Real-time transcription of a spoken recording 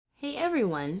Hey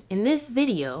everyone, in this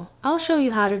video, I'll show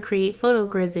you how to create photo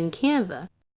grids in Canva.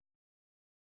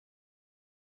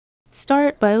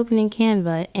 Start by opening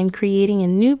Canva and creating a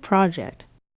new project.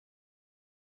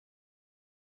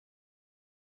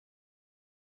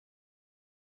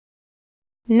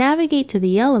 Navigate to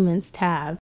the Elements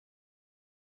tab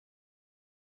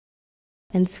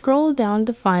and scroll down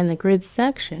to find the Grids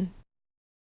section.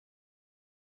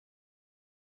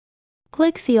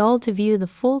 Click See All to view the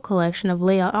full collection of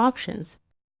layout options.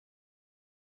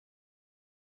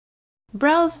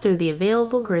 Browse through the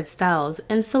available grid styles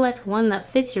and select one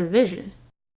that fits your vision.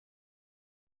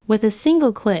 With a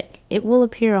single click, it will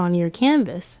appear on your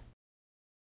canvas.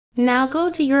 Now go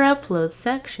to your Uploads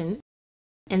section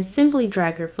and simply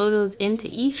drag your photos into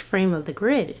each frame of the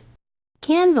grid.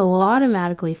 Canva will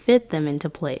automatically fit them into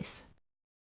place.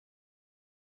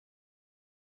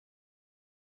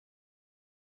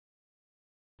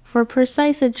 For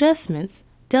precise adjustments,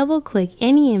 double-click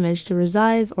any image to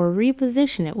resize or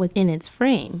reposition it within its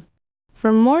frame.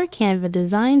 For more Canva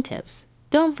design tips,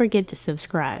 don't forget to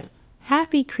subscribe.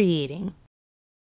 Happy creating!